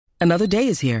Another day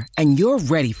is here, and you're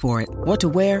ready for it. What to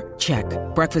wear? Check.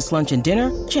 Breakfast, lunch, and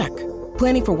dinner? Check.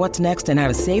 Planning for what's next and how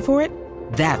to save for it?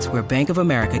 That's where Bank of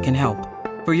America can help.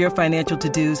 For your financial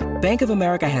to-dos, Bank of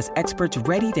America has experts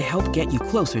ready to help get you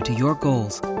closer to your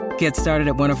goals. Get started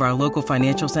at one of our local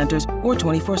financial centers or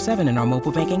 24/7 in our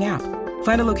mobile banking app.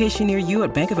 Find a location near you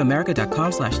at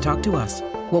bankofamerica.com/talktous.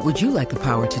 What would you like the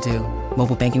power to do?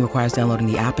 Mobile banking requires downloading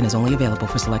the app and is only available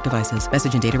for select devices.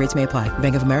 Message and data rates may apply.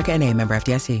 Bank of America N.A., member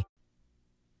FDIC.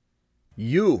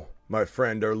 You, my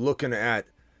friend, are looking at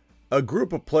a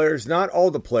group of players, not all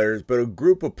the players, but a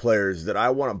group of players that I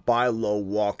want to buy low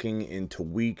walking into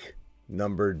week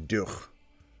number 2.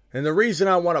 And the reason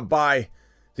I want to buy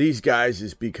these guys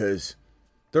is because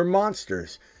they're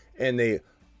monsters and they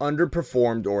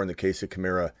underperformed, or in the case of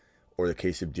Kamara or the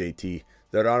case of JT,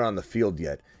 they're not on the field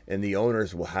yet. And the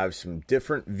owners will have some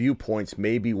different viewpoints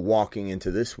maybe walking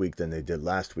into this week than they did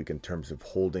last week in terms of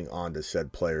holding on to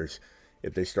said players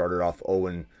if they started off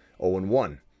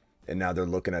 0-1. And now they're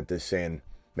looking at this saying,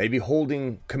 maybe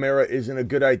holding Kamara isn't a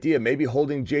good idea. Maybe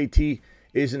holding JT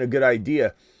isn't a good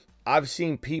idea. I've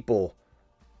seen people,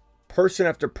 person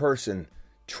after person,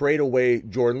 trade away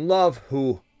Jordan Love,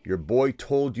 who your boy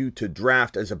told you to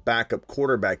draft as a backup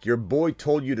quarterback. Your boy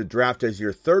told you to draft as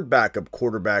your third backup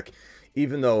quarterback,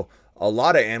 even though a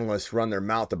lot of analysts run their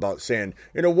mouth about saying,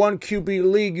 in a 1 QB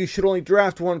league, you should only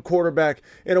draft 1 quarterback.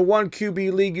 In a 1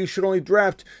 QB league, you should only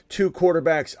draft 2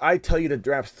 quarterbacks. I tell you to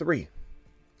draft 3.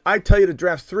 I tell you to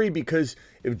draft 3 because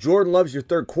if Jordan Love's your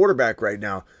third quarterback right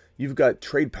now, you've got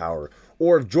trade power.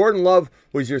 Or if Jordan Love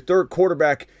was your third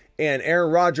quarterback and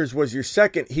Aaron Rodgers was your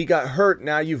second, he got hurt,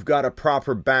 now you've got a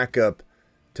proper backup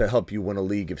to help you win a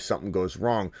league if something goes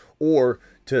wrong. Or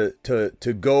to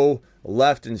go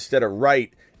left instead of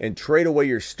right and trade away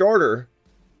your starter.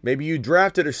 Maybe you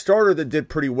drafted a starter that did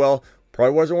pretty well,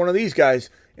 probably wasn't one of these guys,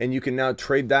 and you can now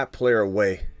trade that player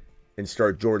away and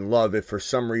start Jordan Love if for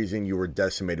some reason you were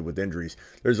decimated with injuries.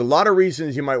 There's a lot of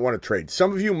reasons you might want to trade.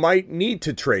 Some of you might need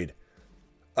to trade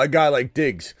a guy like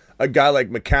Diggs, a guy like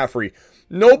McCaffrey.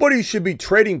 Nobody should be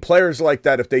trading players like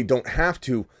that if they don't have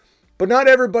to, but not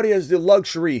everybody has the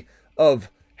luxury of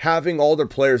having all their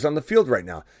players on the field right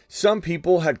now. Some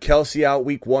people had Kelsey out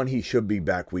week 1. He should be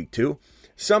back week 2.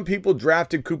 Some people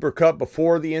drafted Cooper Kupp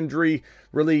before the injury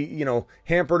really,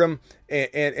 hampered him.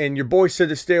 And your boy said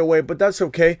to stay away, but that's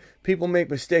okay. People make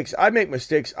mistakes. I make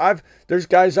mistakes. There's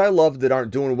guys I love that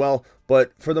aren't doing well.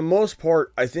 But for the most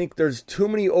part, I think there's too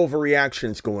many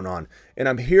overreactions going on. And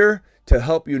I'm here to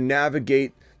help you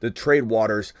navigate the trade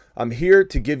waters. I'm here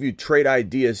to give you trade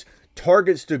ideas,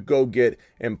 targets to go get,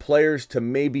 and players to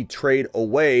maybe trade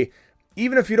away,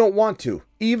 even if you don't want to.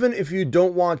 Even if you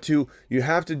don't want to, you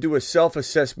have to do a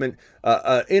self-assessment,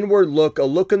 an inward look, a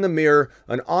look in the mirror,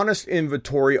 an honest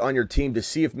inventory on your team to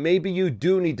see if maybe you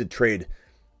do need to trade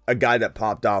a guy that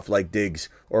popped off like Diggs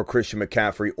or Christian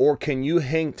McCaffrey, or can you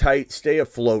hang tight, stay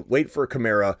afloat, wait for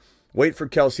Kamara, wait for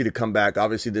Kelsey to come back,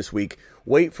 obviously this week.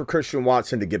 Wait for Christian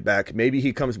Watson to get back. Maybe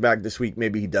he comes back this week.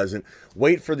 Maybe he doesn't.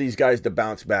 Wait for these guys to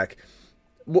bounce back.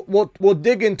 We'll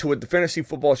dig into it. The Fantasy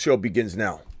Football Show begins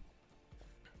now.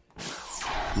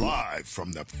 Live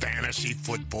from the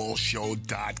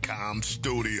FantasyFootballShow.com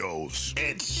studios.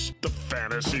 It's the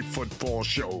Fantasy Football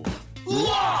Show.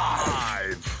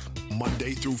 Live!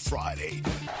 Monday through Friday,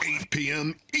 8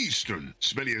 p.m. Eastern.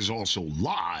 Smitty is also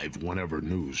live whenever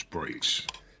news breaks.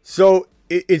 So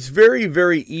it's very,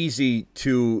 very easy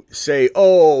to say,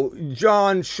 oh,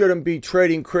 John shouldn't be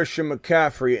trading Christian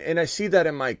McCaffrey. And I see that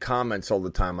in my comments all the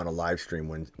time on a live stream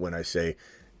when I say,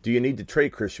 do you need to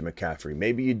trade Christian McCaffrey?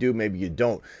 Maybe you do, maybe you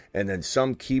don't. And then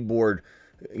some keyboard,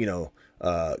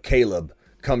 Caleb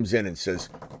comes in and says,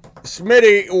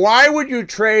 Smitty, why would you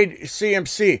trade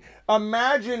CMC?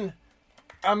 Imagine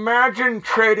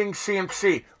trading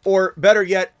CMC. Or better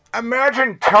yet,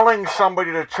 imagine telling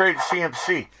somebody to trade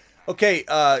CMC. Okay,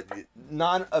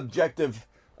 non-objective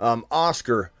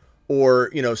Oscar, or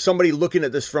somebody looking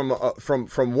at this from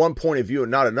one point of view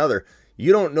and not another.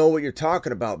 You don't know what you're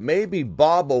talking about. Maybe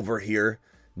Bob over here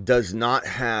does not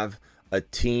have a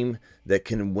team that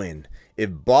can win.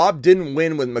 If Bob didn't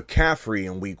win with McCaffrey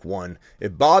in week 1,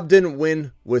 if Bob didn't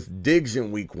win with Diggs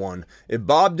in week 1, if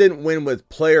Bob didn't win with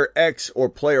player X or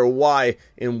player Y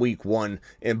in week 1,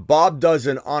 and Bob does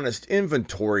an honest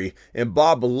inventory, and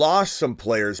Bob lost some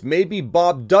players, maybe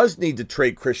Bob does need to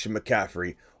trade Christian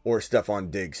McCaffrey or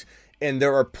Stephon Diggs. And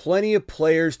there are plenty of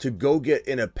players to go get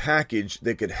in a package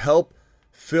that could help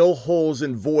fill holes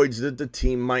and voids that the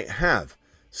team might have.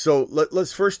 So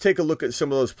let's first take a look at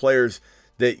some of those players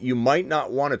that you might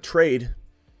not want to trade,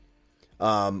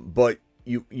 but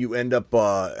you end up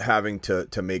having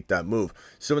to make that move.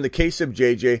 So in the case of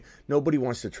JJ, nobody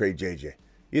wants to trade JJ.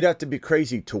 You'd have to be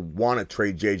crazy to want to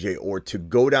trade JJ or to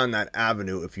go down that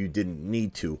avenue if you didn't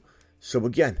need to. So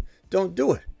again, don't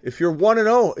do it. If you're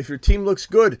 1-0, if your team looks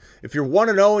good, if you're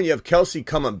 1-0 and you have Kelce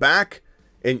coming back,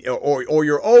 and or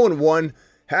you're 0-1,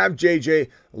 have JJ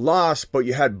lost, but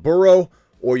you had Burrow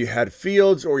or you had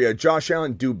Fields or you had Josh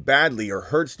Allen do badly or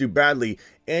Hurts do badly,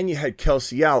 and you had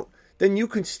Kelce out, then you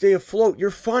can stay afloat.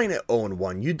 You're fine at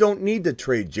 0-1. You don't need to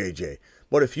trade JJ.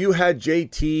 But if you had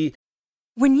JT...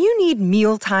 When you need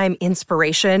mealtime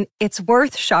inspiration, it's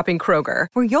worth shopping Kroger,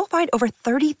 where you'll find over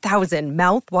 30,000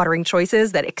 mouth-watering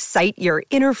choices that excite your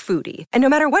inner foodie. And no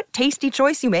matter what tasty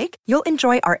choice you make, you'll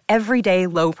enjoy our everyday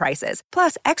low prices,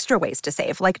 plus extra ways to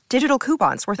save, like digital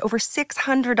coupons worth over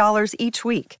 $600 each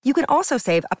week. You can also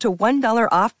save up to $1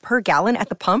 off per gallon at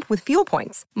the pump with fuel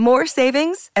points. More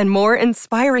savings and more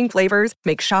inspiring flavors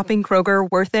make shopping Kroger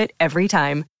worth it every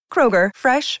time. Kroger,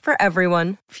 fresh for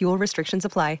everyone. Fuel restrictions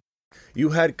apply.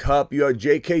 You had Kupp, you had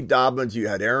J.K. Dobbins, you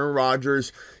had Aaron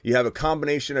Rodgers. You have a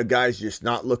combination of guys just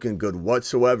not looking good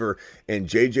whatsoever, and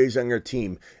JJ's on your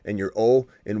team, and you're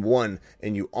 0-1,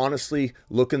 and you honestly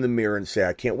look in the mirror and say,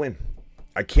 I can't win.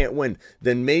 I can't win.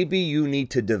 Then maybe you need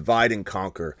to divide and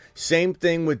conquer. Same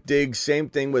thing with Diggs, same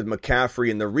thing with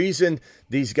McCaffrey, and the reason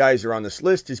these guys are on this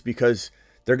list is because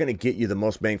they're going to get you the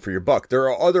most bang for your buck. There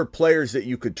are other players that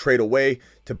you could trade away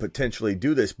to potentially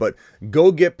do this, but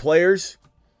go get players.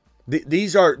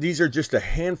 These are just a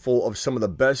handful of some of the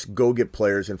best go-get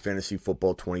players in fantasy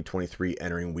football 2023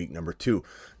 entering week number 2.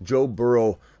 Joe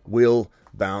Burrow will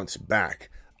bounce back.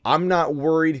 I'm not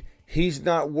worried. He's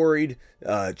not worried.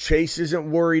 Chase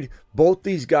isn't worried. Both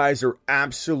these guys are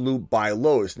absolute buy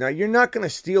lows. Now, you're not going to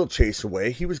steal Chase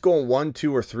away. He was going 1,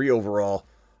 2, or 3 overall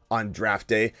on draft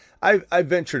day. I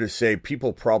venture to say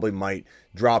people probably might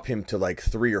drop him to like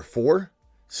 3 or 4.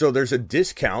 So there's a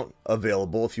discount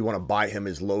available if you want to buy him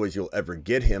as low as you'll ever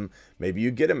get him. Maybe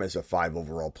you get him as a 5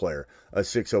 overall player, a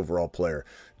 6 overall player.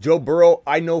 Joe Burrow,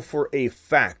 I know for a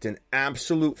fact, an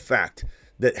absolute fact,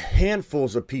 that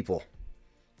handfuls of people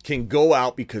can go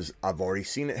out because I've already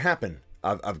seen it happen.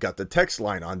 I've got the text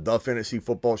line on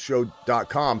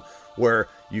thefantasyfootballshow.com where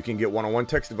you can get one-on-one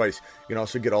text advice. You can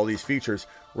also get all these features,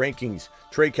 rankings,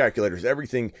 trade calculators,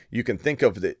 everything you can think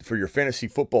of that for your fantasy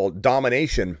football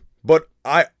domination. But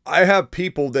I have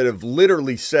people that have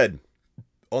literally said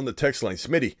on the text line,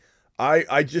 Smitty,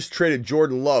 I just traded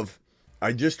Jordan Love.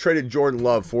 I just traded Jordan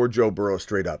Love for Joe Burrow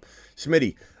straight up.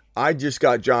 Smitty, I just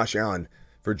got Josh Allen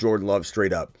for Jordan Love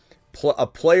straight up. A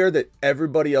player that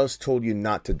everybody else told you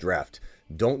not to draft.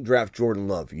 Don't draft Jordan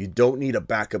Love. You don't need a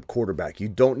backup quarterback. You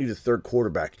don't need a third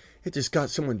quarterback. It just got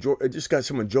someone Joe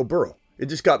Burrow. It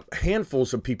just got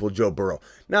handfuls of people Joe Burrow.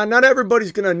 Now, not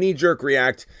everybody's going to knee-jerk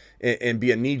react and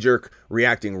be a knee-jerk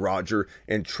reacting Roger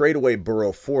and trade away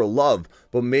Burrow for Love,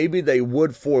 but maybe they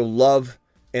would for Love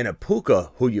and a Puka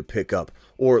who you pick up,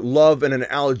 or Love and an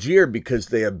Algier because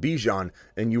they have Bijan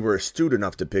and you were astute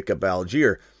enough to pick up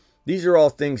Algier. These are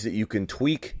all things that you can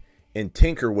tweak and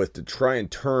tinker with to try and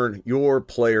turn your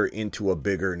player into a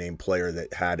bigger name player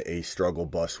that had a struggle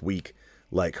bus week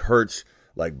like Hurts,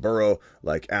 like Burrow,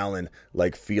 like Allen,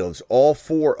 like Fields. All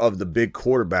 4 of the big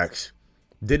quarterbacks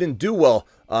didn't do well,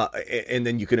 and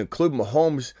then you can include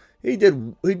Mahomes. He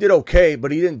did okay,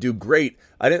 but he didn't do great.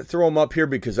 I didn't throw him up here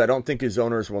because I don't think his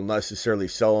owners will necessarily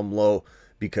sell him low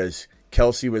because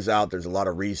Kelce was out. There's a lot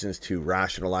of reasons to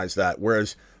rationalize that.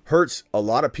 Whereas Hurts, a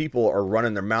lot of people are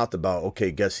running their mouth about,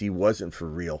 okay, guess he wasn't for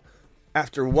real.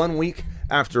 After 1 week,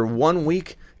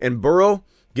 and Burrow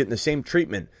getting the same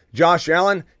treatment. Josh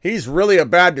Allen, he's really a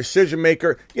bad decision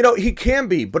maker. You know, he can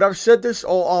be, but I've said this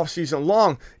all offseason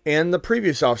long and the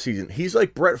previous offseason. He's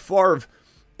like Brett Favre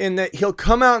in that he'll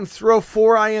come out and throw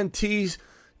 4 INTs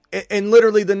and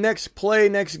literally the next play,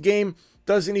 next game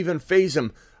doesn't even faze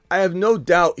him. I have no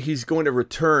doubt he's going to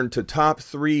return to top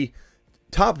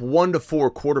 1 to 4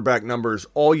 quarterback numbers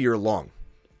all year long.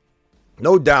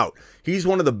 No doubt. He's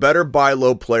one of the better buy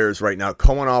low players right now,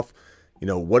 coming off,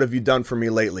 what have you done for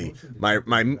me lately?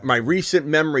 My recent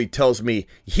memory tells me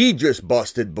he just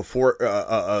busted before,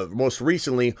 most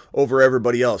recently over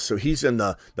everybody else. So he's in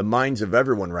the minds of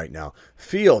everyone right now.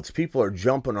 Fields, people are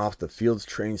jumping off the Fields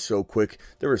train so quick.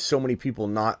 There were so many people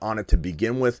not on it to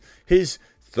begin with. His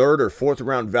 3rd or 4th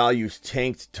round values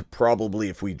tanked to probably,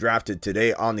 if we drafted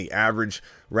today, on the average,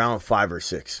 round 5 or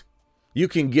 6. You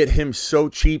can get him so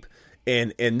cheap,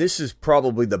 and this is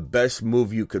probably the best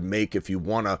move you could make if you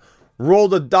want to roll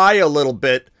the die a little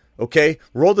bit, okay?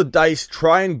 Roll the dice,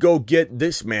 try and go get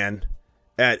this man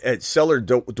at cellar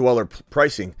dweller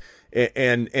pricing.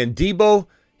 And Debo,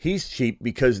 he's cheap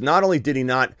because not only did he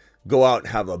not go out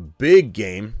and have a big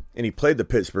game, and he played the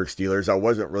Pittsburgh Steelers. I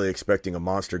wasn't really expecting a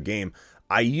monster game.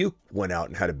 Ayuk went out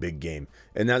and had a big game,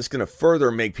 and that's going to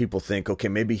further make people think, okay,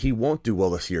 maybe he won't do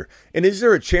well this year. And is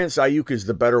there a chance Ayuk is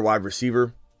the better wide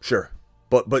receiver? Sure.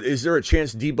 But is there a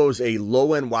chance Debo's a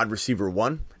low-end wide receiver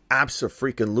one?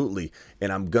 Abso-freaking-lutely.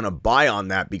 And I'm going to buy on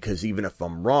that because even if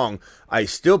I'm wrong, I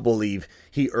still believe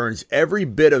he earns every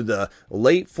bit of the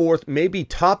late fourth, maybe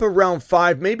top of round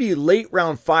 5, maybe late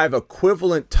round 5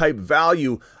 equivalent type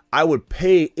value I would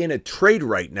pay in a trade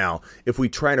right now if we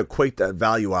try and equate that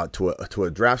value out to a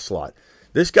draft slot.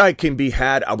 This guy can be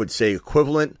had, I would say,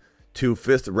 equivalent to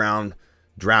 5th round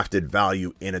drafted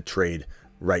value in a trade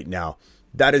right now.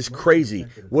 That is crazy.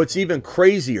 What's even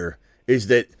crazier is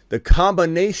that the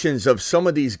combinations of some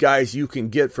of these guys you can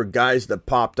get for guys that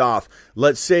popped off.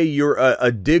 Let's say you're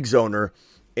a Diggs owner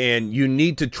and you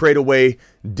need to trade away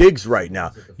Diggs right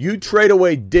now. You trade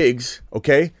away Diggs,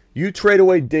 okay? You trade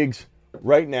away Diggs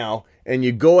right now, and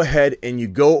you go ahead and you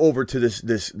go over to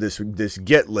this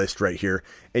get list right here,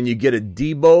 and you get a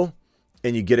Debo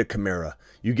and you get a Kamara.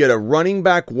 You get a running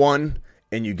back 1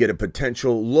 and you get a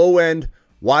potential low-end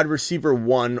wide receiver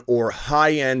 1 or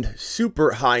high-end,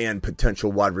 super high-end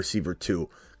potential wide receiver 2.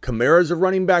 Kamara's a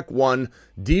running back 1.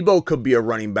 Debo could be a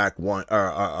running back 1.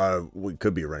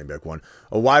 Could be a running back 1.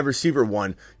 A wide receiver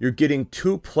 1. You're getting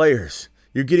 2 players.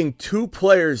 You're getting 2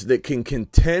 players that can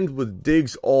contend with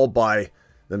Diggs all by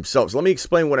themselves. Let me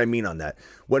explain what I mean on that.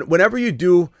 Whenever you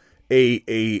do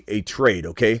a trade,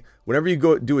 okay? Whenever you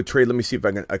go do a trade, let me see if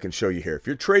I can show you here. If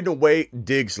you're trading away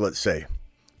Diggs, let's say,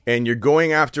 and you're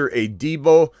going after a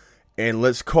Debo, and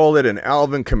let's call it an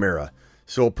Alvin Kamara.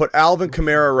 So we'll put Alvin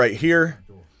Kamara right here,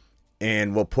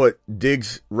 and we'll put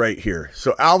Diggs right here.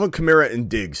 So Alvin Kamara and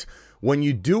Diggs. When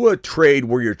you do a trade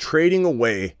where you're trading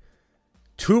away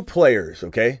 2 players,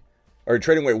 okay? Or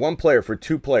trading away 1 player for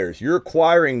 2 players. You're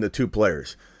acquiring the 2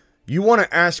 players. You want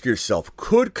to ask yourself,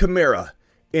 could Kamara,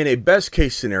 in a best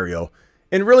case scenario,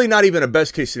 and really not even a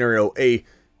best case scenario, a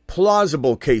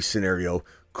plausible case scenario,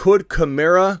 could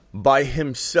Kamara by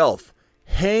himself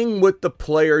hang with the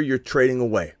player you're trading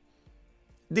away?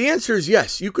 The answer is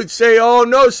yes. You could say, oh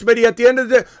no, Smitty, at the end of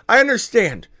the day, I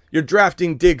understand you're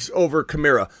drafting Diggs over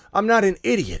Kamara. I'm not an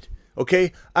idiot.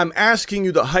 Okay, I'm asking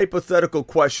you the hypothetical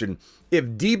question. If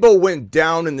Debo went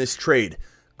down in this trade,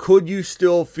 could you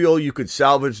still feel you could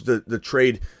salvage the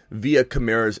trade via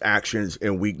Kamara's actions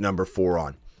in week number 4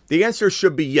 on? The answer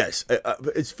should be yes.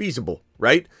 It's feasible,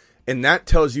 right? And that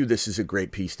tells you this is a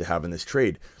great piece to have in this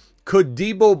trade. Could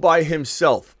Debo by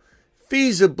himself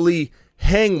feasibly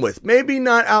hang with, maybe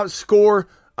not outscore,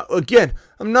 again,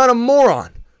 I'm not a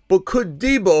moron, but could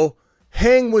Debo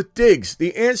hang with Diggs?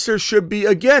 The answer should be,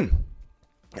 again,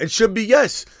 it should be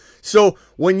yes. So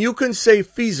when you can say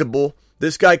feasible,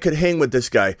 this guy could hang with this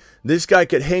guy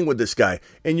could hang with this guy,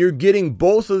 and you're getting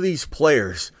both of these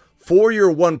players for your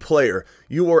 1 player,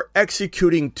 you are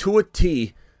executing to a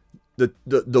T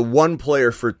the 1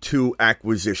 player for 2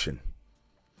 acquisition.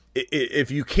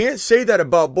 If you can't say that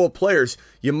about both players,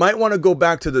 you might want to go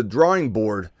back to the drawing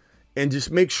board and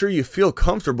just make sure you feel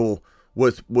comfortable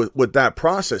with that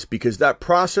process, because that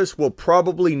process will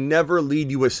probably never lead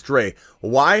you astray.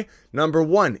 Why? Number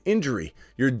 1, injury.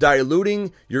 You're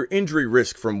diluting your injury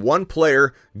risk from 1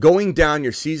 player going down,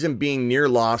 your season being near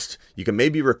lost. You can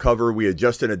maybe recover. We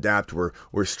adjust and adapt.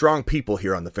 We're strong people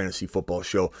here on the Fantasy Football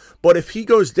Show. But if he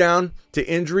goes down to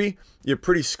injury, you're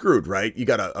pretty screwed, right? You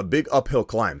got a big uphill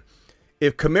climb.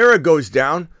 If Kamara goes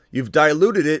down, you've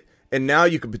diluted it, and now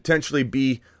you could potentially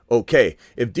be okay.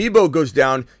 If Debo goes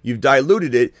down, you've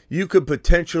diluted it, you could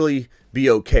potentially be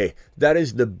okay. That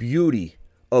is the beauty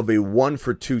of a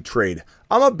 1-for-2 trade.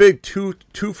 I'm a big two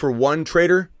for 1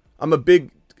 trader. I'm a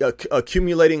big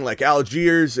accumulating like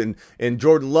Algiers and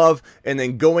Jordan Love, and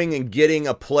then going and getting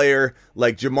a player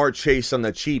like Jamar Chase on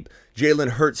the cheap, Jalen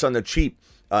Hurts on the cheap.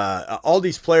 All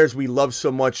these players we love so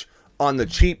much on the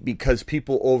cheap because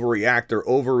people overreact. They're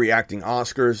overreacting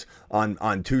Oscars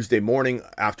on Tuesday morning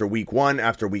after week 1,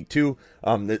 after week 2.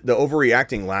 The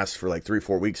overreacting lasts for like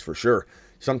 3-4 weeks for sure,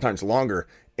 sometimes longer.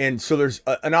 And so there's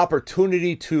an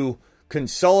opportunity to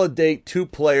consolidate 2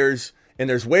 players, and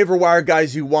there's waiver wire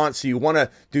guys you want, so you want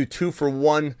to do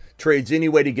 2-for-1 trades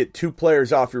anyway to get 2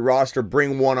 players off your roster,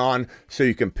 bring 1 on so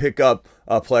you can pick up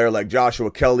a player like Joshua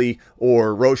Kelly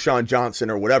or Roschon Johnson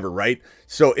or whatever, right?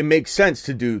 So it makes sense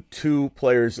to do 2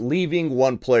 players leaving,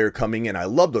 1 player coming in. I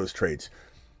love those trades.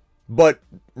 But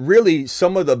really,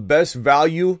 some of the best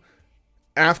value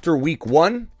after week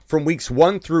 1, from weeks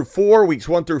 1 through 4, weeks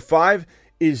 1 through 5,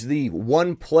 is the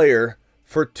 1 player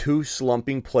for 2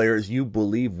 slumping players you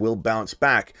believe will bounce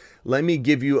back. Let me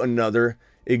give you another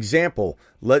Example,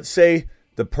 let's say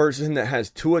the person that has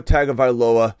Tua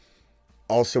Tagovailoa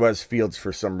also has Fields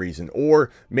for some reason.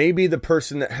 Or maybe the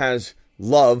person that has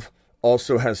Love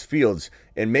also has Fields.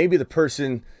 And maybe the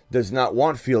person does not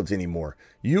want Fields anymore.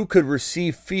 You could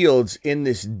receive Fields in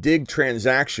this dig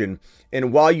transaction.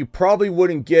 And while you probably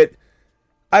wouldn't get,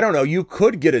 I don't know, you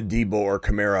could get a Debo or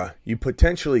Kamara. You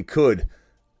potentially could.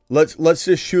 Let's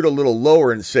just shoot a little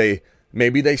lower and say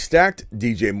maybe they stacked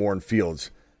DJ Moore and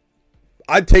Fields.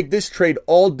 I'd take this trade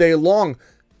all day long.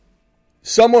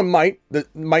 Someone might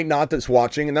not that's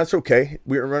watching, and that's okay.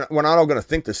 We're not all going to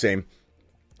think the same.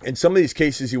 In some of these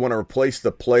cases, you want to replace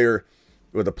the player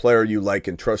with a player you like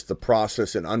and trust the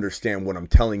process and understand what I'm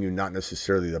telling you, not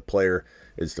necessarily the player,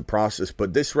 it's the process.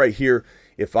 But this right here,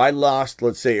 if I lost,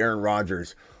 let's say, Aaron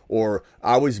Rodgers, or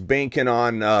I was banking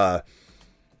on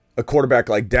a quarterback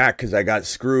like Dak because I got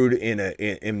screwed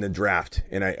in the draft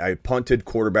and I punted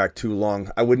quarterback too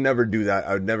long, I would never do that.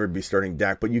 I would never be starting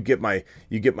Dak, but you get my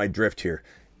drift here.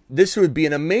 This would be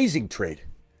an amazing trade.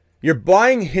 You're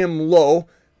buying him low.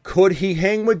 Could he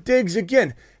hang with Diggs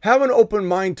again? Have an open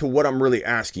mind to what I'm really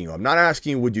asking you. I'm not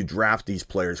asking you, would you draft these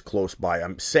players close by?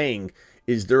 I'm saying,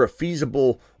 is there a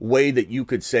feasible way that you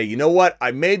could say, you know what?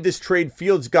 I made this trade.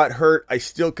 Fields got hurt. I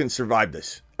still can survive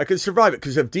this. I can survive it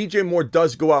because if DJ Moore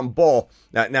does go out and ball,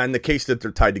 now in the case that they're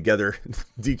tied together,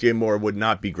 DJ Moore would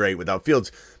not be great without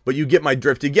Fields. But you get my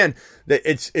drift again. That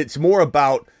it's more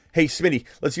about, hey, Smitty,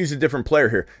 let's use a different player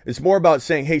here. It's more about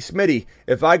saying, hey, Smitty,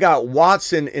 if I got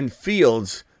Watson and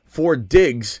Fields for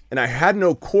Diggs and I had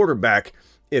no quarterback,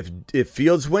 if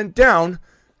Fields went down,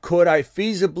 could I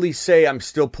feasibly say I'm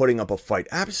still putting up a fight?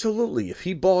 Absolutely. If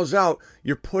he balls out,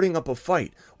 you're putting up a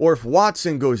fight. Or if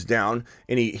Watson goes down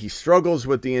and he struggles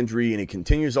with the injury and he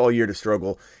continues all year to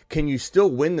struggle, can you still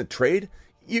win the trade?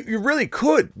 You really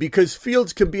could, because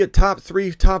Fields could be a top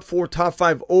 3, top 4, top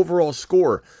 5 overall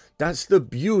scorer. That's the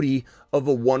beauty of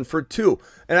a 1-for-2.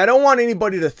 And I don't want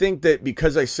anybody to think that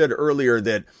because I said earlier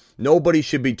that nobody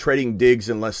should be trading Diggs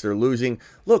unless they're losing.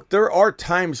 Look, there are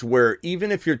times where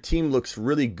even if your team looks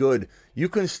really good, you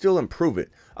can still improve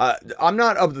it. I'm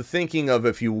not of the thinking of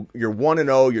if you're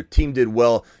 1-0, your team did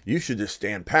well, you should just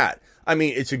stand pat. I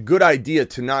mean, it's a good idea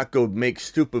to not go make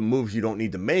stupid moves you don't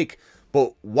need to make,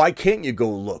 but why can't you go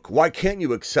look? Why can't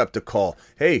you accept a call?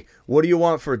 Hey, what do you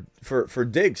want for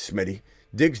Diggs, Smitty?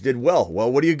 Diggs did well. Well,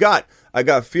 what do you got? I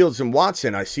got Fields and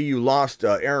Watson. I see you lost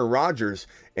Aaron Rodgers,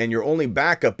 and your only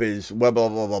backup is blah, blah,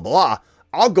 blah, blah, blah.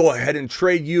 I'll go ahead and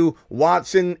trade you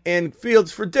Watson and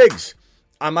Fields for Diggs.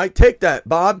 I might take that,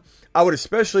 Bob. I would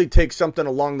especially take something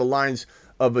along the lines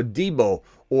of a Debo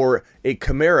or a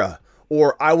Kamara,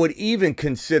 or I would even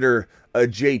consider a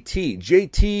JT.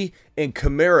 JT and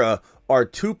Kamara are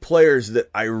two players that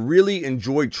I really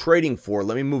enjoy trading for.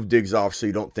 Let me move Diggs off so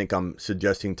you don't think I'm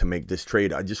suggesting to make this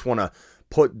trade. I just want to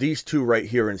put these two right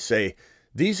here and say,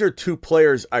 these are two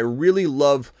players I really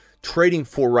love trading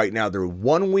for right now. They're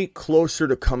 1 week closer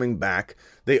to coming back.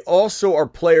 They also are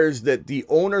players that the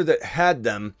owner that had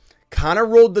them kind of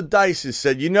rolled the dice and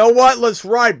said, you know what, let's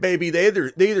ride, baby. They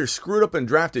either screwed up and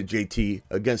drafted JT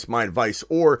against my advice,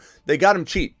 or they got him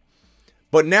cheap.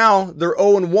 But now they're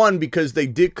 0-1 because they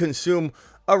did consume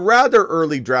a rather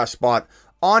early draft spot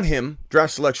on him,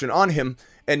 draft selection on him,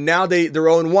 and now they're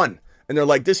 0-1. And they're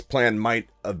like, this plan might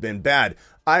have been bad.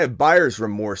 I have buyer's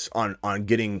remorse on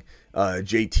getting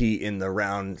JT in the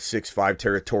round 6-5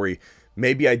 territory.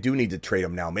 Maybe I do need to trade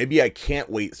him now. Maybe I can't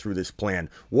wait through this plan.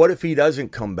 What if he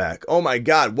doesn't come back? Oh my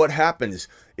God, what happens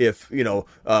if,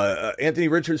 Anthony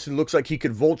Richardson looks like he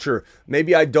could vulture?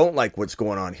 Maybe I don't like what's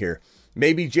going on here.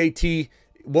 Maybe JT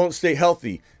won't stay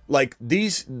healthy. Like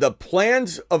the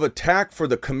plans of attack for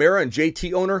the Kamara and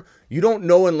JT owner, you don't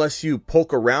know unless you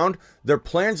poke around. Their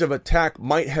plans of attack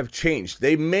might have changed.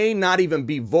 They may not even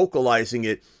be vocalizing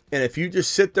it. And if you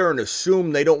just sit there and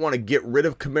assume they don't want to get rid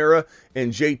of Kamara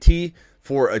and JT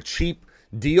for a cheap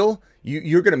deal,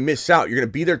 you're going to miss out. You're going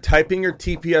to be there typing your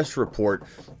TPS report,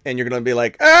 and you're going to be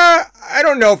like, I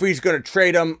don't know if he's going to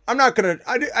trade him. I'm not going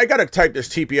to, I got to type this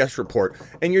TPS report.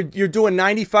 And you're doing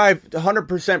 95 to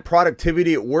 100%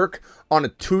 productivity at work on a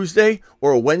Tuesday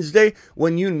or a Wednesday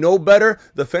when you know better.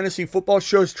 The Fantasy Football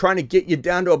Show is trying to get you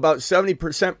down to about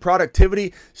 70%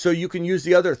 productivity so you can use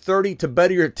the other 30 to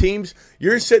better your teams.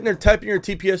 You're sitting there typing your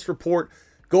TPS report.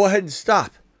 Go ahead and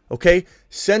stop. Okay,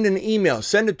 send an email,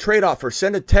 send a trade offer,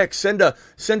 send a text, send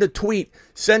a tweet,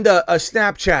 send a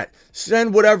Snapchat,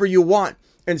 send whatever you want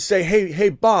and say, hey,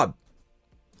 Bob,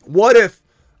 what if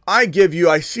I give you,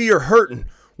 I see you're hurting.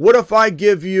 What if I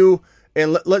give you,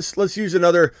 and let's use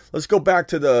another, let's go back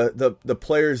to the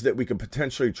players that we could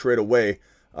potentially trade away.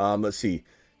 Let's see,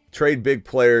 trade big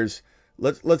players.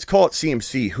 let's call it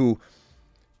CMC, who,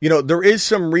 there is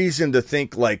some reason to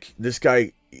think like this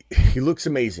guy, he looks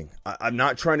amazing. I'm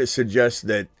not trying to suggest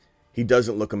that he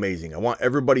doesn't look amazing. I want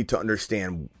everybody to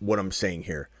understand what I'm saying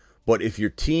here. But if your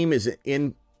team is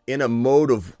in a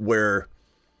mode of where,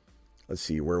 let's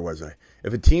see, where was I?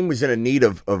 If a team was in a need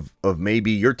of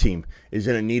maybe your team is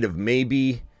in a need of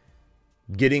maybe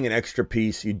getting an extra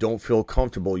piece, you don't feel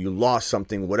comfortable, you lost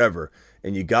something, whatever,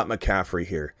 and you got McCaffrey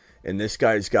here, and this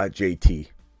guy's got JT.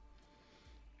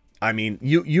 I mean,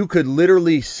 you could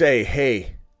literally say,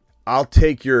 hey, I'll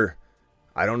take your,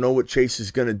 I don't know what Chase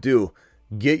is going to do,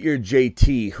 get your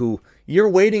JT, who you're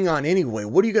waiting on anyway.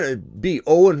 What are you going to be,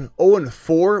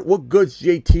 0-4? What good's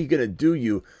JT going to do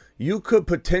you? You could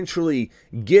potentially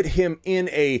get him in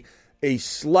a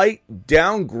slight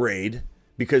downgrade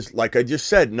because, like I just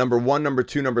said, number 1, number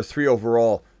 2, number 3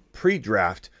 overall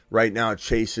pre-draft. Right now,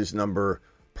 Chase is number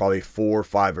probably 4,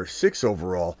 5, or 6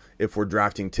 overall. If we're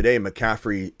drafting today,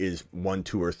 McCaffrey is 1,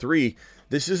 2, or 3.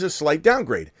 This is a slight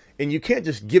downgrade, and you can't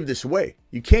just give this away.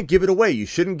 You can't give it away. You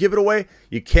shouldn't give it away.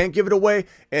 You can't give it away,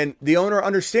 and the owner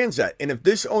understands that. And if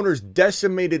this owner's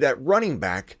decimated at running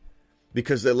back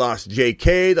because they lost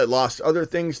JK, they lost other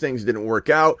things didn't work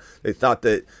out. They thought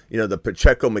that, the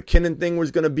Pacheco-McKinnon thing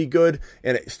was going to be good,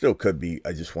 and it still could be,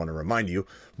 I just want to remind you.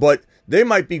 But they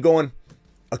might be going,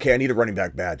 okay, I need a running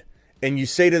back bad. And you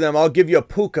say to them, I'll give you a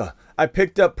Puka. I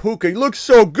picked up Puka. He looks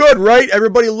so good, right?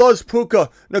 Everybody loves Puka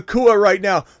Nacua right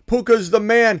now. Puka's the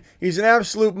man. He's an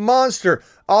absolute monster.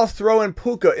 I'll throw in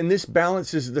Puka, and this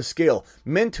balances the scale.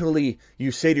 Mentally,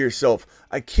 you say to yourself,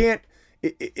 I can't,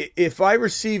 if I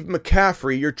receive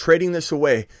McCaffrey, you're trading this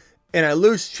away, and I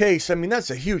lose Chase, I mean,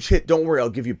 that's a huge hit. Don't worry, I'll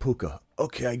give you Puka.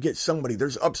 Okay, I get somebody.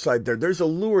 There's upside there. There's a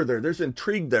lure there. There's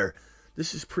intrigue there.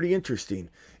 This is pretty interesting.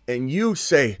 And you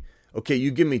say, okay, you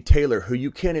give me Taylor, who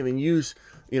you can't even use.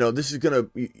 This is going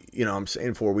to, I'm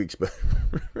saying 4 weeks, but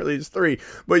really it's 3.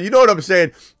 But you know what I'm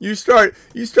saying? You start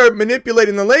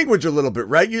manipulating the language a little bit,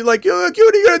 right? You're like, what are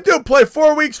you going to do? Play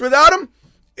 4 weeks without him?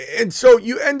 And so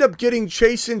you end up getting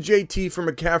Chase and JT for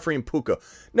McCaffrey and Puka.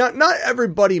 Now, not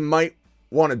everybody might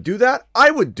want to do that.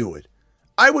 I would do it.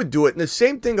 And the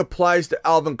same thing applies to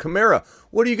Alvin Kamara.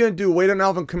 What are you going to do? Wait on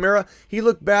Alvin Kamara? He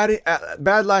looked bad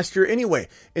last year anyway.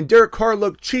 And Derek Carr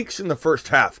looked cheeks in the first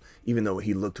half. Even though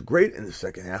he looked great in the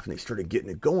second half and they started getting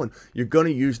it going, you're going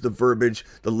to use the verbiage,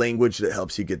 the language that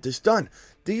helps you get this done.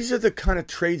 These are the kind of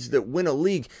trades that win a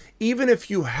league. Even if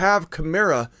you have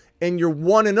Kamara and you're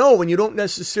 1-0 and you don't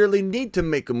necessarily need to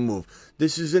make a move.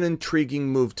 This is an intriguing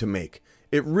move to make.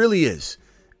 It really is.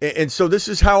 And so this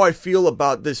is how I feel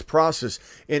about this process.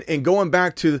 And going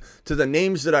back to the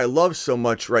names that I love so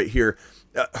much right here,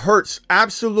 Hurts,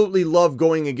 absolutely love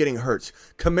going and getting Hurts.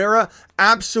 Kamara,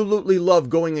 absolutely love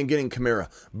going and getting Kamara.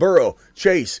 Burrow,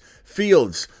 Chase,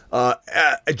 Fields,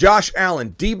 Josh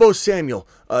Allen, Deebo Samuel,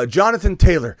 Jonathan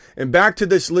Taylor. And back to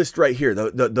this list right here,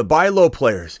 the buy low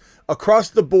players. Across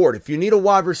the board, if you need a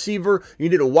wide receiver, you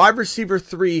need a wide receiver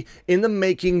 3 in the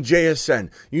making, JSN.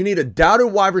 You need a doubted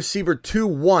wide receiver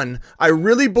 2-1. I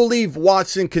really believe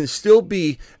Watson can still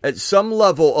be, at some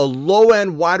level, a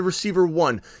low-end wide receiver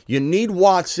 1. You need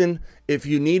Watson if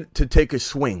you need to take a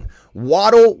swing.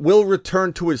 Waddle will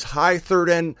return to his high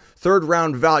third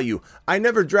round value. I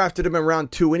never drafted him in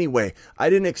round 2 anyway. I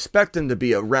didn't expect him to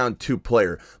be a round 2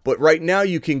 player. But right now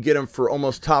you can get him for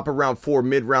almost top of round 4,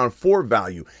 mid round 4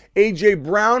 value. A.J.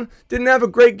 Brown didn't have a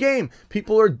great game.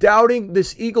 People are doubting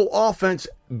this Eagle offense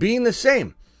being the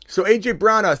same. So A.J.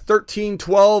 Brown, a 13,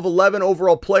 12, 11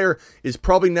 overall player, is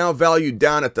probably now valued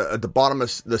down at the bottom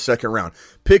of the second round.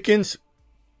 Pickens,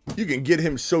 you can get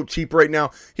him so cheap right now.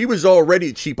 He was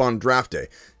already cheap on draft day.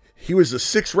 He was a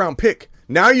 6th round pick.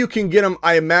 Now you can get him,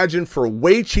 I imagine, for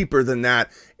way cheaper than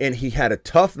that. And he had a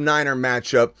tough Niner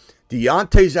matchup.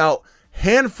 Deontay's out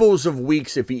handfuls of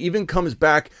weeks if he even comes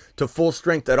back to full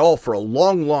strength at all for a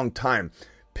long, long time.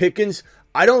 Pickens,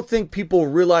 I don't think people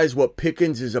realize what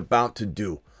Pickens is about to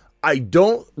do. I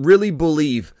don't really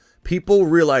believe people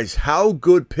realize how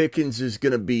good Pickens is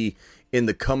going to be in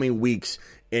the coming weeks.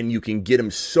 And you can get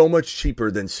him so much cheaper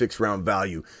than 6th round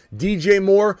value. DJ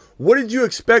Moore, what did you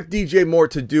expect DJ Moore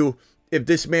to do if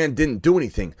this man didn't do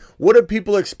anything? What did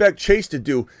people expect Chase to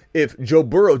do if Joe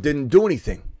Burrow didn't do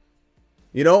anything?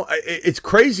 It's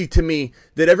crazy to me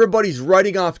that everybody's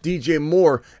writing off DJ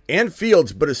Moore and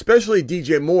Fields, but especially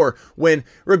DJ Moore, when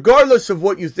regardless of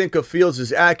what you think of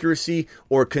Fields' accuracy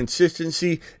or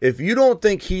consistency, if you don't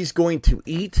think he's going to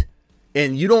eat,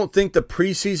 and you don't think the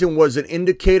preseason was an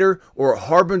indicator or a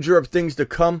harbinger of things to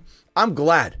come, I'm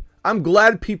glad. I'm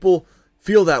glad people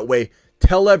feel that way.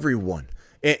 Tell everyone.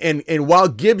 And while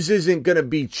Gibbs isn't going to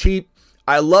be cheap,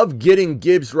 I love getting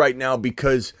Gibbs right now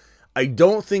because I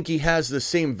don't think he has the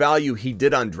same value he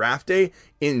did on draft day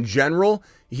in general.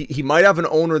 He might have an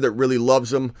owner that really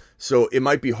loves him, so it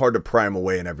might be hard to pry him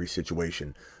away in every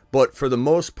situation. But for the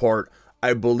most part,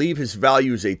 I believe his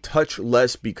value is a touch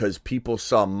less because people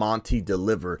saw Monty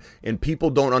deliver, and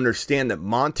people don't understand that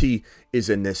Monty is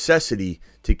a necessity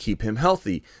to keep him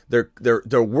healthy. Their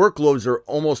workloads are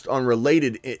almost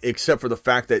unrelated, except for the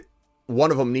fact that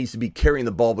one of them needs to be carrying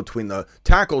the ball between the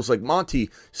tackles like Monty,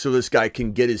 so this guy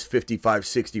can get his 55,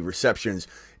 60 receptions.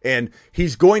 And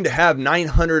he's going to have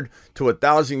 900 to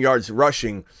 1,000 yards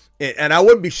rushing. And I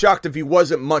wouldn't be shocked if he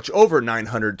wasn't much over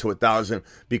 900 to 1,000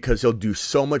 because he'll do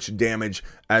so much damage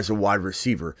as a wide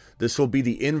receiver. This will be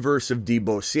the inverse of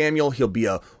Deebo Samuel. He'll be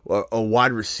a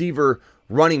wide receiver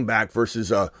running back versus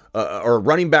or a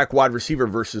running back wide receiver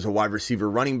versus a wide receiver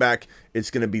running back. It's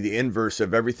going to be the inverse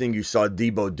of everything you saw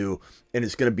Deebo do, and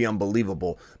it's going to be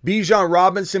unbelievable. Bijan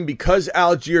Robinson, because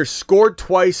Algier scored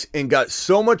twice and got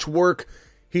so much work,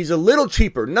 he's a little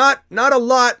cheaper. Not a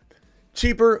lot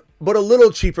cheaper, but a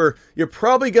little cheaper. You're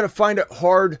probably going to find it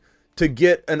hard to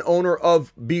get an owner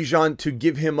of Bijan to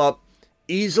give him up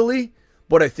easily.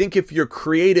 But I think if you're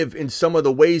creative in some of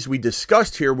the ways we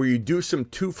discussed here, where you do some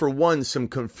 2-for-1, some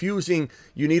confusing,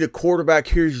 you need a quarterback,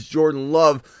 here's Jordan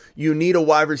Love, you need a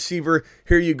wide receiver,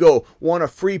 here you go. Want a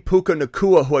free Puka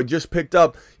Nacua who I just picked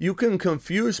up. You can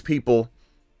confuse people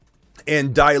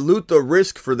and dilute the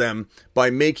risk for them by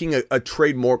making a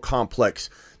trade more complex.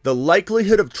 The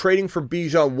likelihood of trading for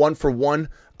Bijan 1-for-1,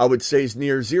 I would say, is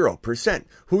near 0%.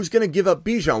 Who's going to give up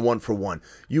Bijan 1-for-1?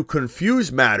 You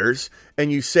confuse matters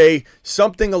and you say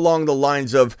something along the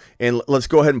lines of, and let's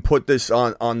go ahead and put this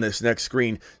on this next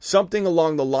screen, something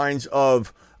along the lines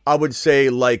of, I would say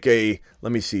like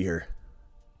let me see here.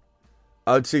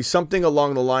 I would say something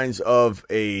along the lines of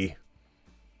and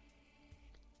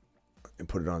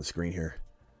put it on the screen here.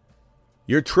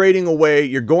 You're trading away,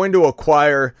 you're going to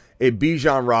acquire a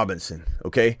Bijan Robinson,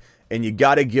 okay? And you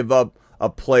got to give up a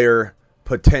player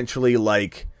potentially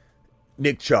like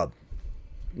Nick Chubb.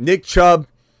 Nick Chubb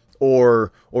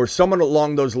or someone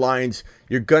along those lines,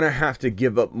 you're going to have to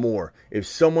give up more. If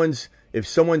someone's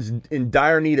in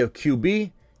dire need of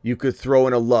QB, you could throw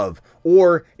in a Love.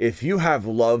 Or if you have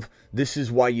Love, this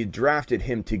is why you drafted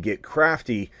him, to get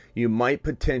crafty. You might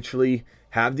potentially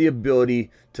have the ability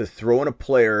to throw in a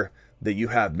player that you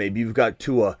have. Maybe you've got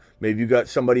Tua. Maybe you've got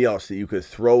somebody else that you could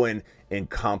throw in and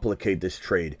complicate this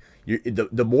trade.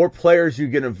 The more players you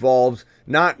get involved,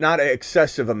 not an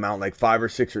excessive amount like 5 or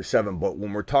 6 or 7, but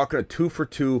when we're talking a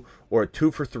 2-for-2 or a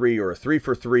 2-for-3 or a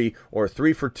 3-for-3 or a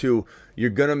 3-for-2, you're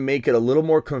going to make it a little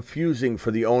more confusing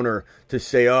for the owner to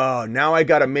say, oh, now I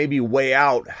got to maybe weigh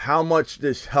out how much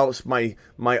this helps my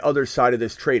other side of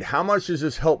this trade. How much does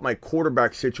this help my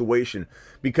quarterback situation?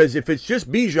 Because if it's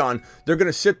just Bijan, they're going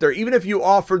to sit there. Even if you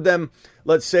offered them,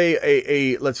 let's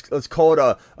say let's call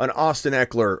it an Austin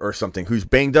Eckler or something, who's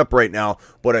banged up right now,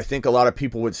 but I think a lot of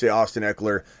people would say Austin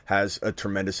Eckler has a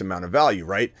tremendous amount of value,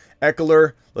 right?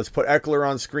 Eckler, let's put Eckler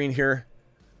on screen here.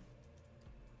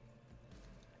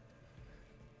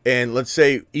 And let's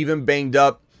say even banged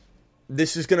up,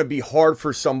 this is going to be hard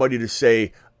for somebody to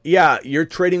say, yeah, you're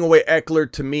trading away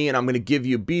Eckler to me and I'm going to give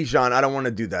you Bijan. I don't want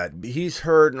to do that. He's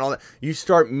hurt and all that. You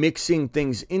start mixing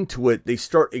things into it. They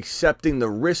start accepting the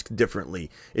risk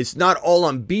differently. It's not all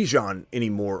on Bijan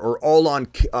anymore or all on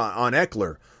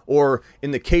Eckler. Or in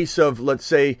the case of, let's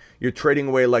say, you're trading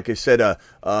away, like I said,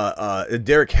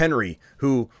 Derrick Henry,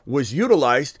 who was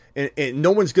utilized, and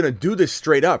no one's going to do this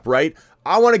straight up, right?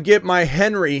 I want to get my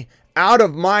Henry out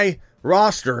of my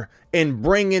roster and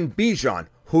bring in Bijan.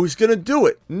 Who's going to do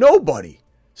it? Nobody.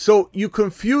 So you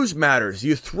confuse matters.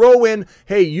 You throw in,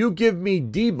 hey, you give me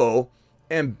Deebo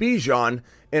and Bijan,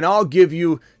 and I'll give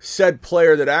you said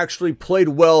player that actually played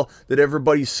well that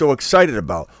everybody's so excited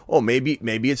about. Oh, maybe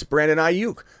it's Brandon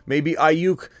Ayuk. Maybe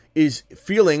Ayuk is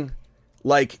feeling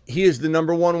like he is the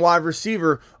number one wide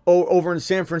receiver over in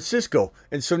San Francisco.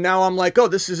 And so now I'm like, oh,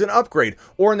 this is an upgrade.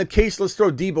 Or in the case, let's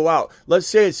throw Deebo out. Let's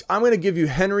say I'm going to give you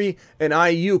Henry and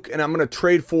Ayuk, and I'm going to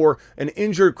trade for an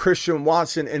injured Christian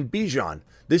Watson and Bijan.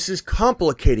 This is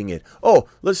complicating it. Oh,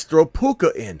 let's throw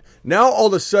Puka in. Now all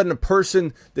of a sudden a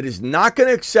person that is not going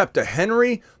to accept a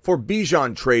Henry for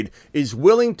Bijan trade is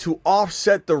willing to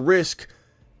offset the risk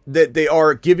that they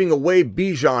are giving away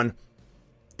Bijan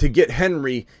to get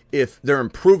Henry if they're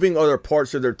improving other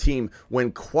parts of their team,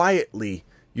 when quietly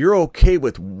you're okay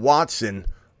with Watson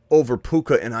over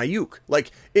Puka and Ayuk.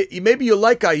 Like, maybe you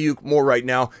like Ayuk more right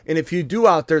now, and if you do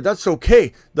out there, that's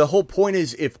okay. The whole point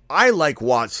is, if I like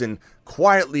Watson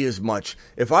quietly as much,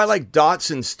 if I like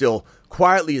Dotson still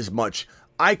quietly as much,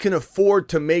 I can afford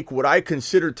to make what I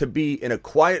consider to be, in a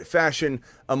quiet fashion,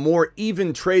 a more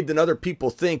even trade than other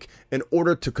people think, in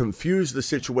order to confuse the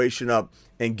situation up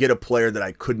and get a player that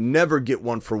I could never get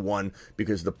 1-for-1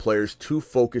 because the player's too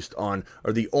focused on,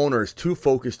 or the owner's too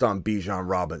focused on, Bijan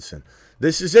Robinson.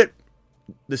 This is it.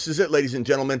 This is it, ladies and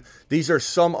gentlemen. These are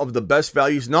some of the best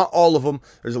values. Not all of them.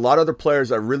 There's a lot of other players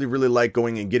I really, really like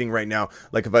going and getting right now.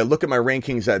 Like if I look at my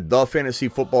rankings at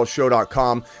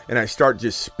thefantasyfootballshow.com and I start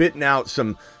just spitting out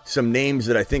some names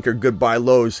that I think are good buy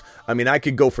lows, I mean, I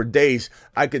could go for days.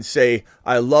 I could say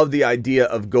I love the idea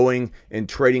of going and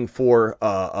trading for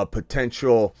a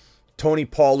potential Tony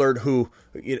Pollard, who,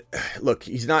 look,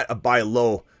 he's not a buy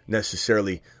low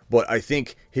necessarily, but I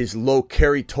think his low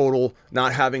carry total,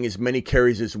 not having as many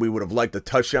carries as we would have liked, the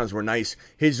touchdowns were nice.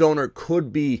 His owner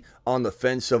could be on the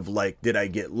fence of like, did I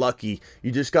get lucky?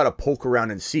 You just got to poke around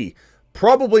and see.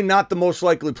 Probably not the most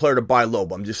likely player to buy low,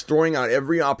 but I'm just throwing out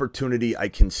every opportunity I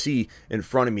can see in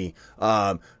front of me.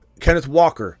 Kenneth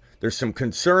Walker, there's some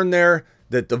concern there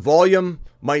that the volume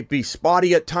might be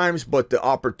spotty at times, but the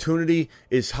opportunity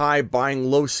is high.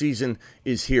 Buying low season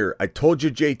is here. I told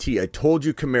you JT, I told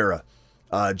you Kamara.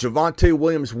 Javonte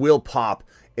Williams will pop,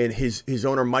 and his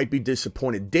owner might be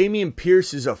disappointed. Dameon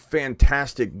Pierce is a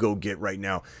fantastic go-get right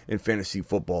now in fantasy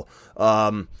football.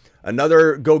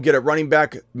 Another go-get at running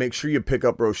back, make sure you pick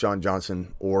up Roschon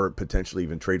Johnson or potentially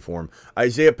even trade for him.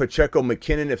 Isaiah Pacheco,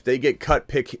 McKinnon, if they get cut,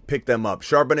 pick them up.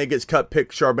 Charbonnet gets cut,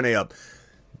 pick Charbonnet up.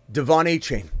 Devon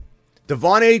Achane.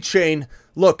 Devon Achane,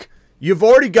 look, you've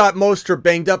already got Mostert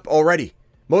banged up already.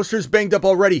 Mostert's banged up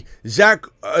already.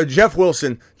 Jeff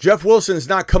Wilson. Jeff Wilson's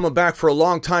not coming back for a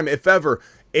long time, if ever.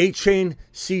 Achane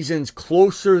season's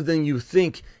closer than you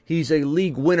think. He's a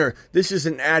league winner. This is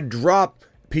an add drop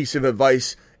piece of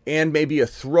advice and maybe a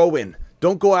throw in.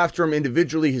 Don't go after him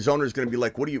individually. His owner's going to be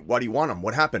like, why do you want him?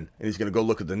 What happened? And he's going to go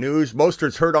look at the news.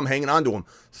 Mostert's hurt. I'm hanging on to him.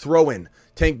 Throw in.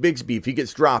 Tank Bigsby, if he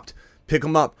gets dropped, pick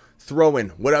him up. Throw in.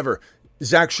 Whatever.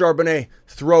 Zach Charbonnet,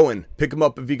 throw in. Pick him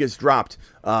up if he gets dropped.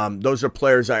 Those are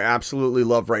players I absolutely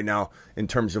love right now in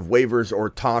terms of waivers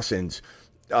or toss-ins.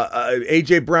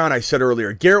 A.J. Brown, I said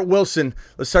earlier. Garrett Wilson,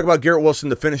 let's talk about Garrett Wilson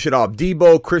to finish it off.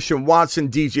 Debo, Christian Watson,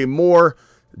 DJ Moore,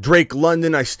 Drake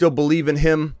London, I still believe in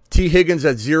him. T. Higgins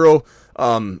at 0.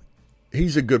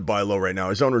 He's a good buy low right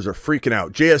now. His owners are freaking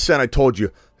out. JSN, I told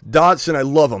you. Dotson, I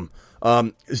love him.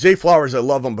 Zay Flowers, I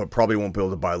love him, but probably won't be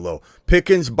able to buy low.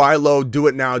 Pickens, buy low, do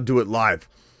it now, do it live.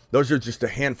 Those are just a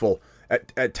handful.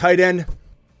 At tight end,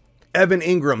 Evan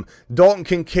Ingram, Dalton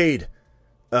Kincaid.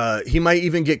 He might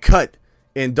even get cut,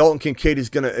 and Dalton Kincaid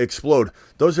is going to explode.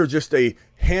 Those are just a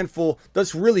handful.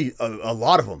 That's really a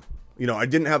lot of them. You know, I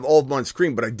didn't have all of them on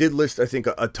screen, but I did list, I think,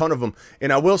 a ton of them.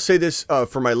 And I will say this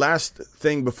for my last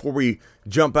thing before we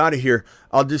jump out of here.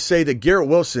 I'll just say that Garrett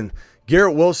Wilson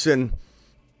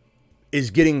is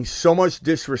getting so much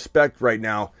disrespect right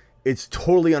now. It's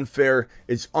totally unfair.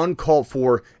 It's uncalled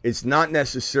for. It's not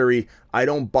necessary. I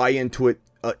don't buy into it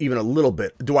even a little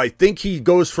bit. Do I think he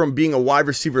goes from being a wide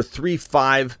receiver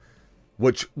 3-5,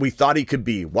 which we thought he could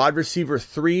be, wide receiver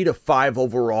 3 to 5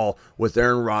 overall with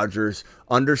Aaron Rodgers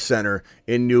under center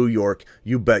in New York?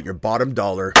 You bet your bottom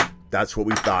dollar that's what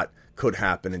we thought could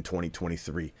happen in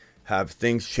 2023. Have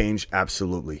things changed?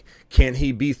 Absolutely. Can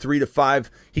he be 3 to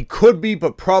 5? He could be,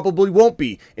 but probably won't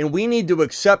be. And we need to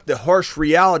accept the harsh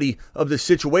reality of the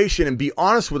situation and be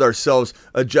honest with ourselves,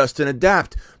 adjust and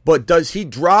adapt. But does he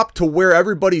drop to where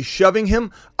everybody's shoving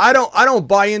him? I don't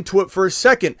buy into it for a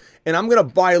second. And I'm going to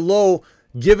buy low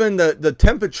given the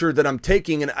temperature that I'm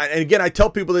taking. And again, I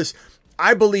tell people this.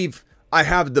 I believe I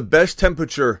have the best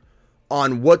temperature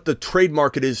on what the trade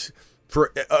market is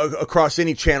for across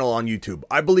any channel on YouTube.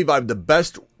 I believe I have the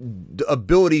best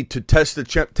ability to test the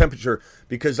temperature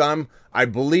because I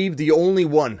believe the only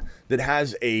one that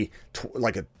has a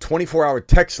 24-hour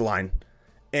text line,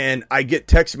 and I get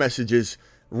text messages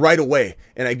right away,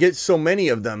 and I get so many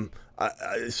of them.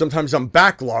 Sometimes I'm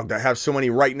backlogged. I have so many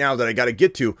right now that I got to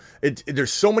get to.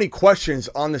 There's so many questions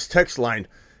on this text line,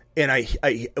 and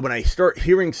I when I start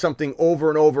hearing something over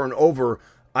and over and over,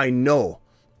 I know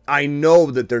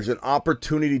that there's an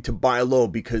opportunity to buy low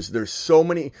because there's so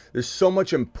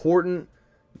much important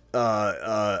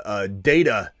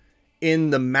data in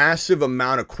the massive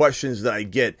amount of questions that I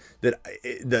get that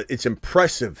it's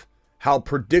impressive how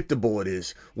predictable it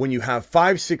is when you have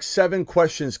 5, 6, 7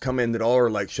 questions come in that all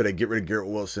are like, should I get rid of Garrett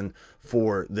Wilson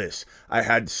for this? I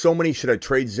had so many, should I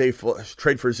trade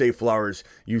for Zay Flowers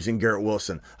using Garrett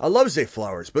Wilson? I love Zay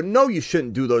Flowers, but no, you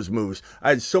shouldn't do those moves. I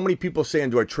had so many people saying,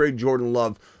 do I trade Jordan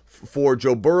Love for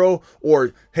Joe Burrow?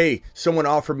 Or, hey, someone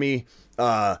offered me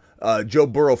Joe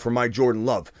Burrow for my Jordan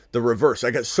Love. The reverse. I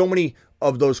got so many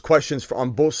of those questions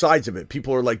on both sides of it.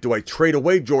 People are like, do I trade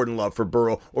away Jordan Love for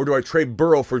Burrow, or do I trade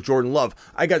Burrow for Jordan Love?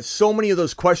 I got so many of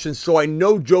those questions, so I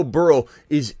know Joe Burrow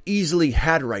is easily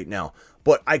had right now.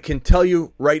 But I can tell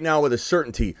you right now with a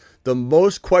certainty, the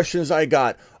most questions I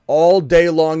got all day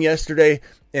long yesterday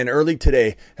and early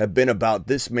today have been about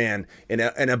this man, and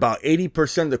about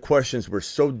 80% of the questions were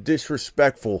so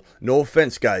disrespectful, no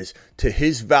offense guys, to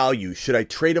his value. Should I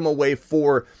trade him away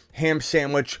for ham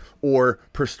sandwich or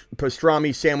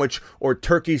pastrami sandwich or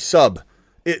turkey sub?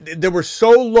 They were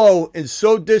so low and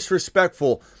so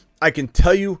disrespectful. I can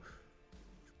tell you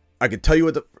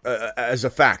as a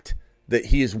fact that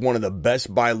he is one of the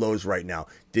best buy lows right now.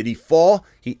 Did he fall?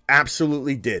 He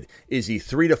absolutely did. Is he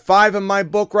 3 to 5 in my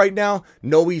book right now?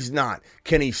 No, he's not.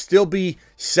 Can he still be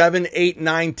 7, 8,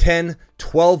 9, 10,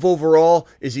 12 overall?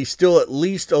 Is he still at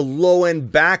least a low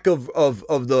end back of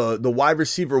the wide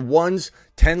receiver ones,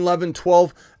 10, 11,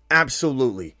 12?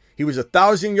 Absolutely. He was a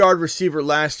 1,000-yard receiver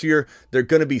last year. They're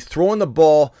going to be throwing the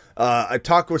ball. I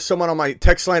talked with someone on my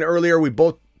text line earlier. We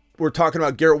both were talking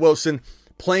about Garrett Wilson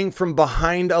playing from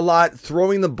behind a lot,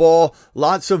 throwing the ball,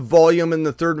 lots of volume in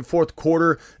the third and fourth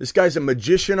quarter. This guy's a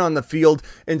magician on the field.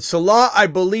 And Salah, I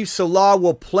believe Salah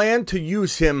will plan to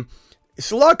use him.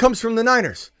 Salah comes from the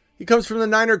Niners. He comes from the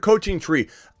Niner coaching tree.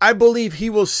 I believe he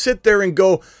will sit there and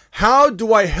go, how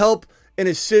do I help and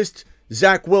assist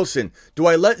Zach Wilson? Do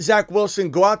I let Zach Wilson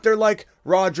go out there like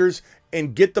Rodgers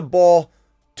and get the ball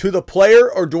to the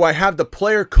player, or do I have the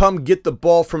player come get the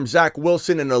ball from Zach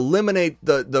Wilson and eliminate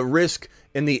the risk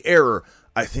and the error?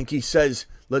 I think he says,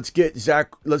 let's get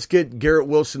Garrett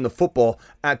Wilson the football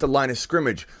at the line of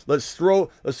scrimmage. Let's throw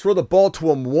the ball to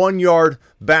him 1 yard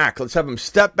back. Let's have him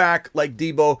step back like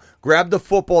Debo, grab the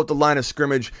football at the line of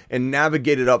scrimmage, and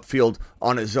navigate it upfield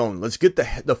on his own. Let's get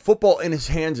the football in his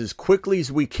hands as quickly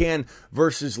as we can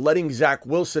versus letting Zach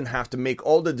Wilson have to make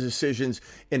all the decisions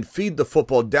and feed the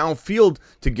football downfield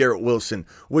to Garrett Wilson,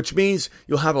 which means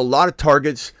you'll have a lot of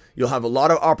targets. You'll have a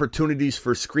lot of opportunities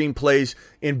for screen plays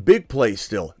and big plays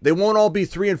still. They won't all be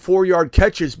 3 and 4 yard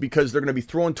catches because they're going to be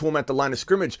thrown to him at the line of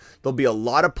scrimmage. There'll be a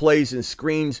lot of plays and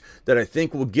screens that I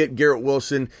think will get Garrett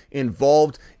Wilson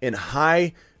involved in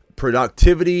high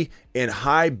productivity and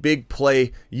high big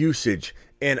play usage.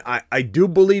 And I do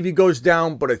believe he goes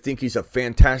down, but I think he's a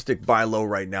fantastic buy low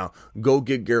right now. Go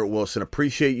get Garrett Wilson.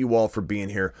 Appreciate you all for being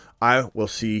here. I will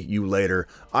see you later.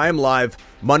 I am live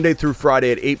Monday through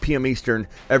Friday at 8 p.m. Eastern,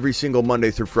 every single Monday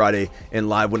through Friday, and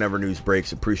live whenever news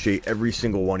breaks. Appreciate every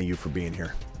single one of you for being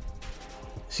here.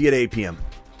 See you at 8 p.m.